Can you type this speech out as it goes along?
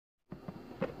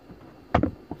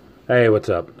Hey, what's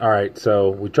up? All right,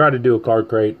 so we tried to do a card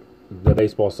crate, the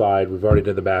baseball side. We've already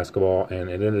did the basketball, and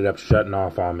it ended up shutting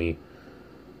off on me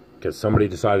because somebody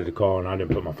decided to call, and I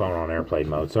didn't put my phone on airplane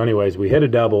mode. So anyways, we hit a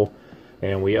double,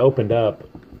 and we opened up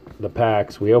the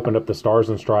packs. We opened up the Stars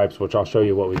and Stripes, which I'll show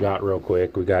you what we got real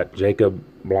quick. We got Jacob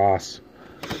Blas,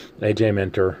 AJ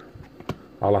Minter,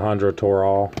 Alejandro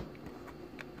Toral,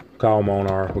 Kyle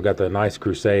Monar. We got the nice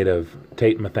crusade of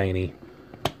Tate Matheny,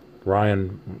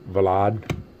 Ryan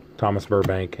Valad, Thomas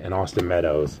Burbank, and Austin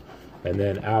Meadows. And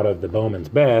then out of the Bowman's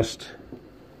Best,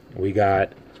 we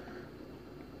got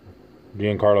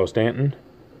Giancarlo Stanton,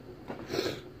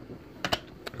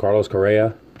 Carlos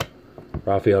Correa,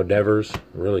 Rafael Devers,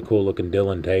 really cool looking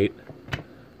Dylan Tate,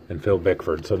 and Phil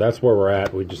Bickford. So that's where we're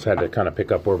at. We just had to kind of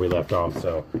pick up where we left off.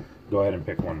 So go ahead and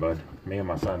pick one, bud. Me and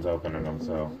my son's opening them,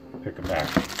 so pick them back.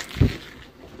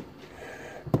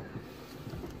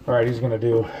 All right, he's going to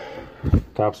do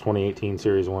Topps 2018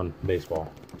 Series 1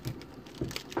 Baseball.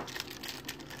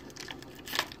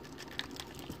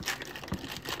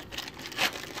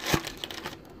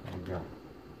 There you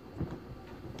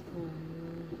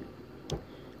go.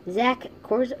 Zach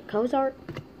Cozart,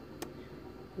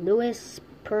 Luis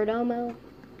Perdomo,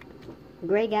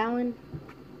 Greg Allen,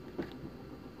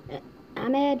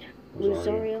 Ahmed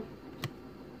Rosario,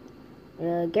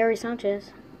 Gary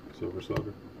Sanchez, Silver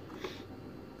Slugger,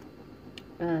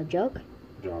 Jock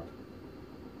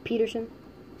Peterson,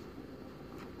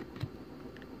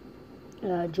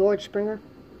 George Springer,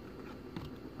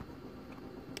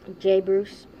 Jay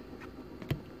Bruce,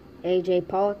 AJ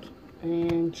Pollock,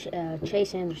 and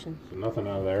Chase Anderson. So nothing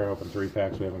out of there. Open 3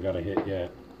 packs. We haven't got a hit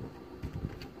yet.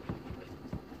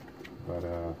 But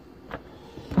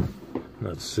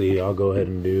let's see. I'll go ahead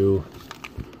and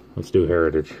let's do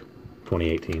Heritage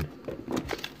 2018.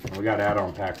 And we got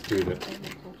add-on packs too that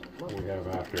we have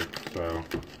after. So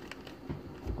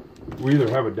we either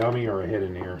have a dummy or a hit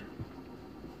in here.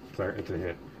 So it's a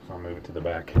hit. So I'll move it to the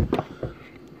back.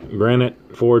 Granite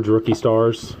Forge Rookie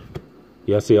Stars,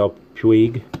 Yasiel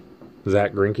Puig,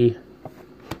 Zach Greinke,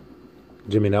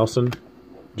 Jimmy Nelson,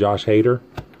 Josh Hader.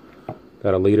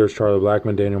 Got a leaders, Charlie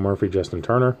Blackmon, Daniel Murphy, Justin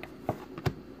Turner,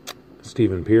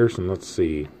 Stephen Pierce, and let's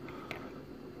see.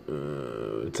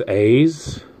 It's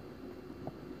A's.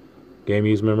 Game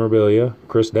used memorabilia,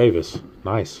 Chris Davis.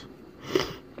 Nice.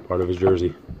 Part of his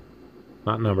jersey.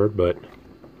 Not numbered, but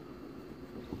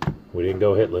we didn't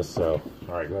go hitless, so.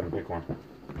 Alright, go ahead and pick one.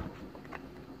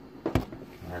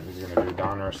 Alright, he's going to do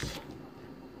Donruss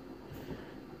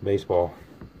Baseball.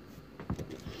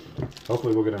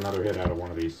 Hopefully we'll get another hit out of one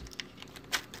of these.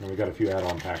 And we got a few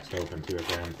add-on packs to open too at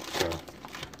the end. So,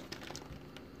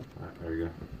 alright, there you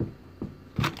go.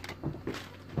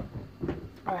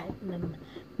 Alright,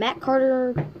 Matt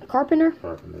Carpenter.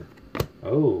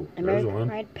 Oh, there's one.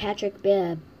 Right, Patrick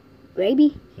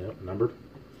Raby. Yep, numbered.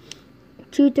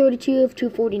 232 of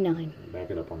 249. Back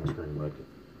it up on the screen, bud.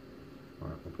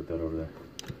 Alright, we'll put that over there.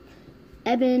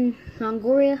 Evan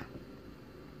Longoria.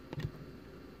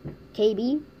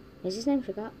 KB. Is his name?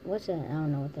 Forgot. What's that? I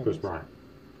don't know what that Chris is. Bryant.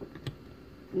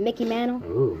 Mickey Mantle.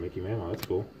 Oh, Mickey Mantle. That's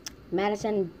cool.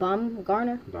 Madison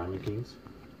Bumgarner. Diamond Kings.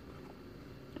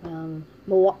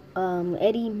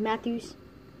 Eddie Matthews.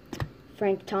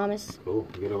 Frank Thomas. Cool.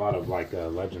 You get a lot of like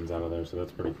legends out of there, so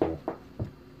that's pretty cool.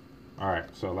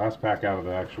 Alright, so last pack out of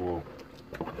the actual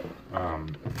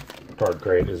card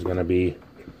crate is going to be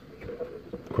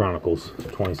Chronicles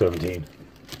 2017.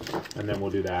 And then we'll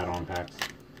do the add-on packs.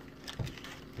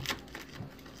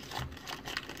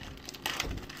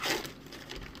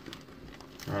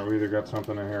 Alright, we either got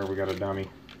something in here or we got a dummy.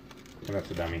 And that's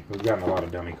a dummy. We've gotten a lot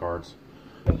of dummy cards.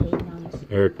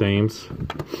 Eric Thames.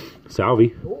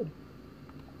 Salvi.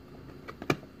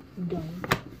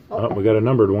 Oh, we got a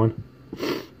numbered one.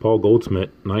 Paul Goldschmidt,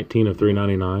 19 of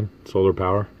 399. Solar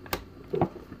Power.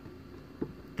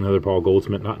 Another Paul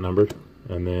Goldschmidt, not numbered.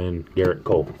 And then Garrett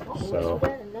Cole. So,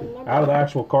 out of the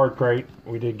actual card crate,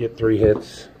 we did get 3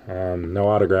 hits. No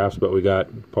autographs, but we got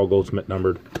Paul Goldschmidt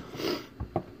numbered.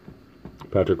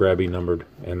 Patrick Raby numbered,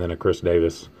 and then a Chris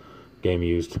Davis game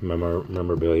used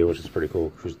memorabilia, which is pretty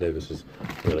cool. Chris Davis is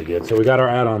really good. So we got our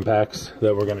add-on packs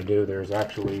that we're going to do. There's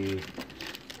actually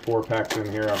 4 packs in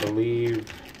here, I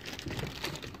believe.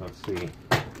 Let's see.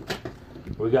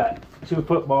 We got 2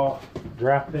 football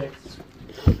draft picks,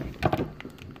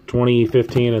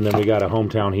 2015, and then we got a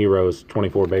Hometown Heroes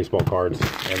 24 baseball cards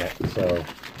in it. So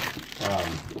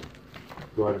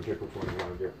go ahead and pick which one you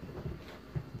want to do.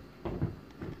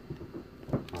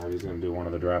 He's going to do one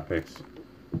of the draft picks.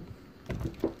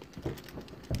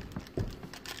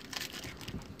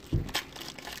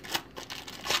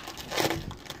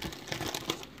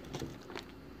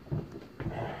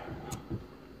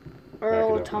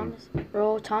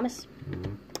 Earl Thomas.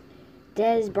 Mm-hmm.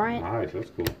 Des Bryant. Nice,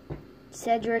 that's cool.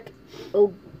 Cedric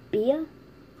Obia.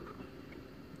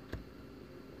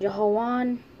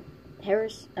 Jahawan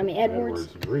Edwards.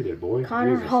 Read it, boy.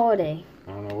 Connor Jesus. Holiday.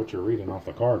 I don't know what you're reading off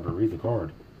the card, but read the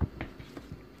card.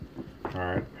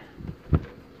 Alright.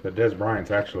 But Des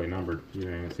Bryant's actually numbered. You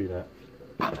didn't even see that.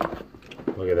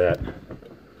 Look at that.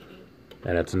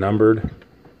 And it's numbered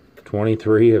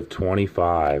 23 of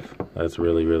 25. That's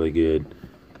really, really good.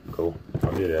 Cool.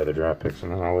 I'll do the other draft picks,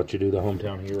 and then I'll let you do the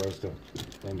hometown heroes to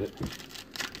end it.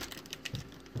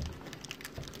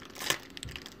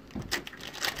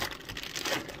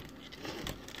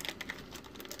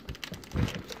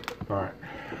 Alright.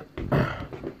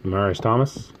 Marius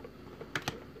Thomas,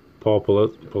 Paul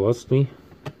Pelustny,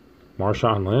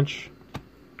 Marshawn Lynch,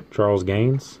 Charles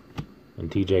Gaines, and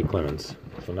TJ Clemens.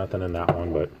 So nothing in that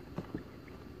one, but...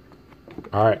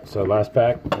 Alright, so last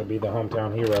pack will be the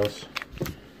hometown heroes.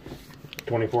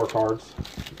 24 cards.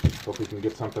 Hope we can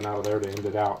get something out of there to end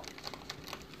it out.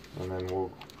 And then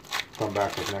we'll come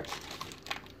back with next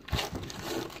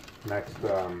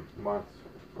month's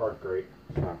card crate.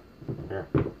 So, here.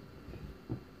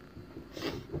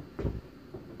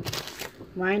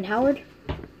 Ryan Howard.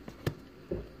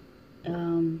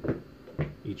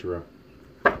 Ichiro.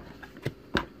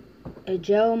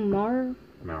 Joe Mauer.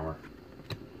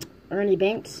 Ernie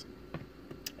Banks.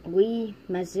 Lee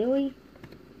Mazzilli.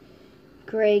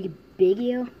 Greg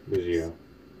Biggio.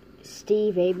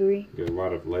 Steve Avery. Get a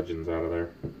lot of legends out of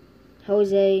there.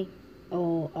 Jose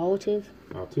Altuve.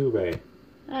 Altuve.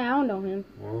 I don't know him.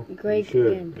 Well, Greg you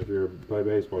should. Ginn. If you play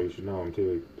baseball, you should know him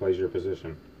too. He plays your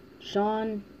position.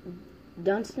 Sean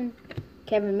Dunston.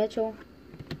 Kevin Mitchell.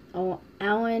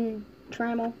 Alan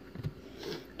Trammell.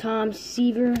 Tom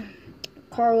Seaver.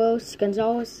 Carlos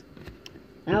Gonzalez.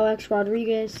 Alex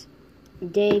Rodriguez.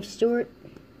 Dave Stewart.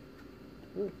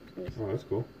 Oh, that's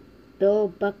cool. Bill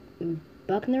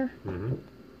Buckner. Mm-hmm.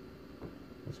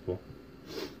 That's cool.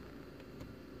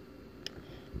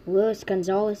 Luis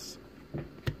Gonzalez.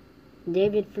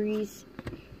 David Freese.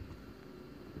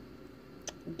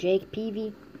 Jake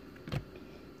Peavy.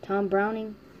 Tom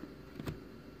Browning.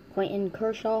 Clayton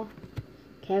Kershaw.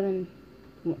 Kevin...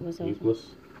 What was that?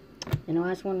 Useless. And the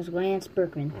last one was Lance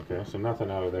Berkman. Okay, so nothing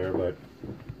out of there, but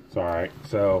it's alright.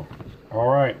 So,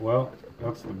 alright, well,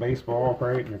 that's the baseball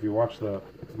crate, and if you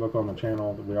look on the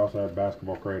channel, we also have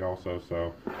basketball crate also,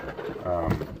 so a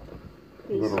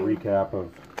little recap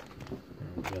of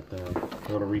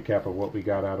what we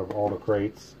got out of all the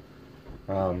crates.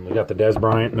 We got the Des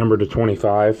Bryant numbered to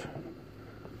 25.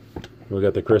 We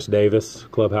got the Chris Davis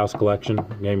Clubhouse Collection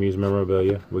game used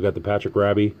memorabilia. We got the Patrick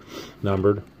Raby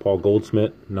numbered, Paul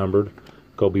Goldschmidt numbered,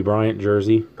 Kobe Bryant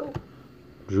jersey,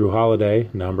 Drew Holiday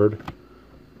numbered.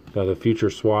 Got the Future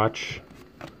Swatch.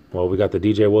 Well, we got the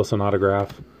DJ Wilson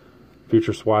autograph,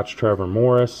 Future Swatch Trevor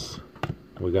Morris.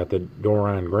 We got the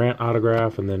Dorian Grant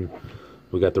autograph, and then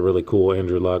we got the really cool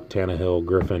Andrew Luck, Tannehill,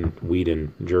 Griffin,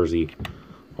 Whedon jersey.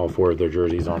 All four of their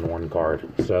jerseys on one card.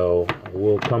 So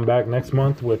we'll come back next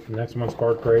month with next month's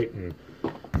card crate, and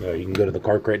you can go to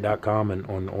thecardcrate.com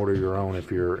and order your own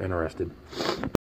if you're interested.